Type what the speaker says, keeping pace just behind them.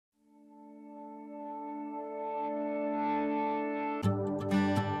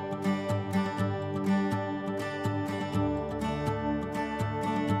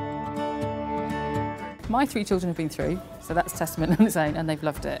My 3 children have been through, so that's testament on its own, and they've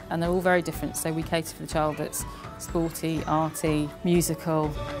loved it. And they're all very different, so we cater for the child that's sporty, arty, musical.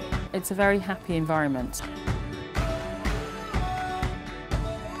 It's a very happy environment.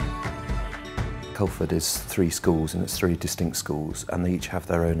 Culford is 3 schools, and it's 3 distinct schools, and they each have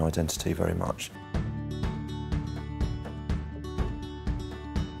their own identity very much.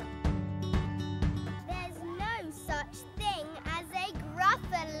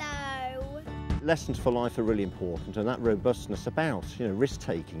 Lessons for life are really important, and that robustness about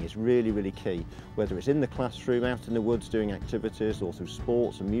risk-taking is really, really key, whether it's in the classroom, out in the woods doing activities, or through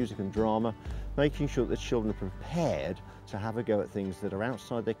sports and music and drama, making sure that the children are prepared to have a go at things that are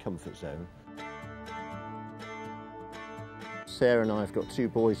outside their comfort zone. Sarah and I have got 2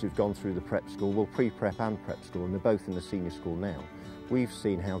 boys who've gone through the prep school, well, pre-prep and prep school, and they're both in the senior school now. We've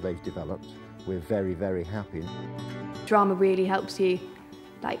seen how they've developed. We're very, very happy. Drama really helps you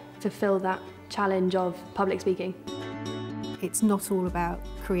to fill that challenge of public speaking. It's not all about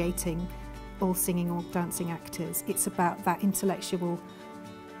creating all singing or dancing actors. It's about that intellectual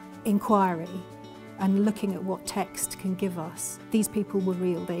inquiry and looking at what text can give us. These people were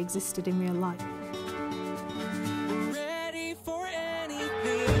real, they existed in real life.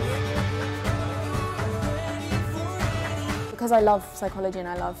 Because I love psychology and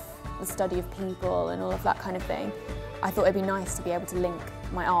I love the study of people and all of that kind of thing, I thought it'd be nice to be able to link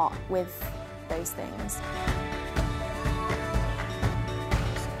my art with those things.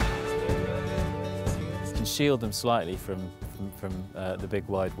 And shield them slightly from the big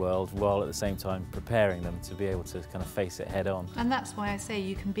wide world, while at the same time preparing them to be able to kind of face it head on. And that's why I say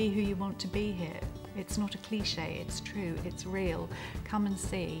you can be who you want to be here. It's not a cliche, it's true, it's real. Come and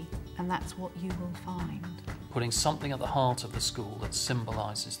see, and that's what you will find. Putting something at the heart of the school that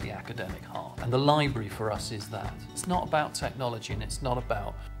symbolises the academic heart. And the library for us is that. It's not about technology, and it's not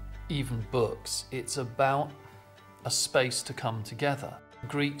about even books. It's about a space to come together.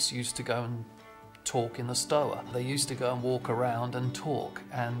 Greeks used to go and talk in the Stoa. They used to go and walk around and talk,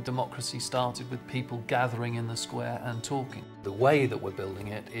 and democracy started with people gathering in the square and talking. The way that we're building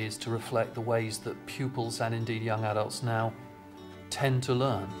it is to reflect the ways that pupils and indeed young adults now tend to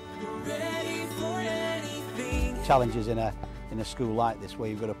learn. Challenges in a school like this, where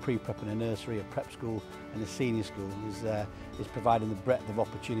you've got a pre-prep and a nursery, a prep school and a senior school, is providing the breadth of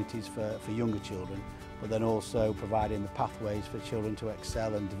opportunities for younger children, but then also providing the pathways for children to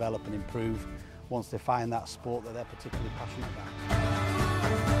excel and develop and improve once they find that sport that they're particularly passionate about.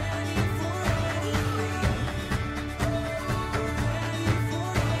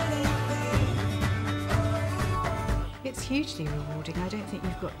 It's hugely rewarding. I don't think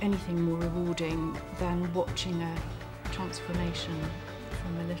you've got anything more rewarding than watching a transformation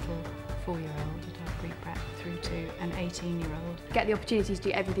from a little 4-year-old at our pre-prep through to an 18-year-old. Get the opportunity to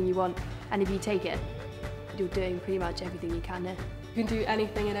do everything you want, and if you take it, you're doing pretty much everything you can here. You can do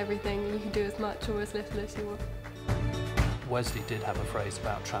anything and everything, and you can do as much or as little as you want. Wesley did have a phrase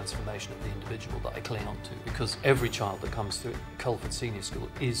about transformation of the individual that I cling on to, because every child that comes through Culford Senior School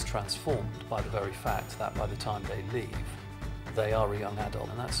is transformed by the very fact that by the time they leave, they are a young adult,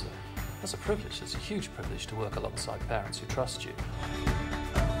 and that's a privilege. It's a huge privilege to work alongside parents who trust you.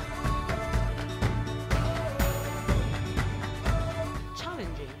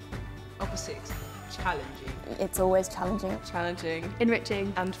 Challenging. Opposites. Challenging. It's always challenging. Challenging.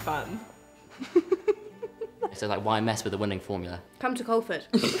 Enriching. And fun. So why mess with the winning formula? Come to Culford.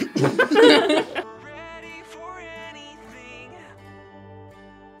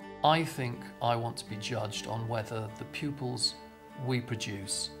 I think I want to be judged on whether the pupils we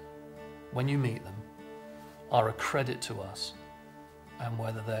produce, when you meet them, are a credit to us, and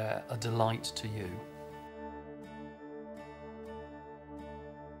whether they're a delight to you.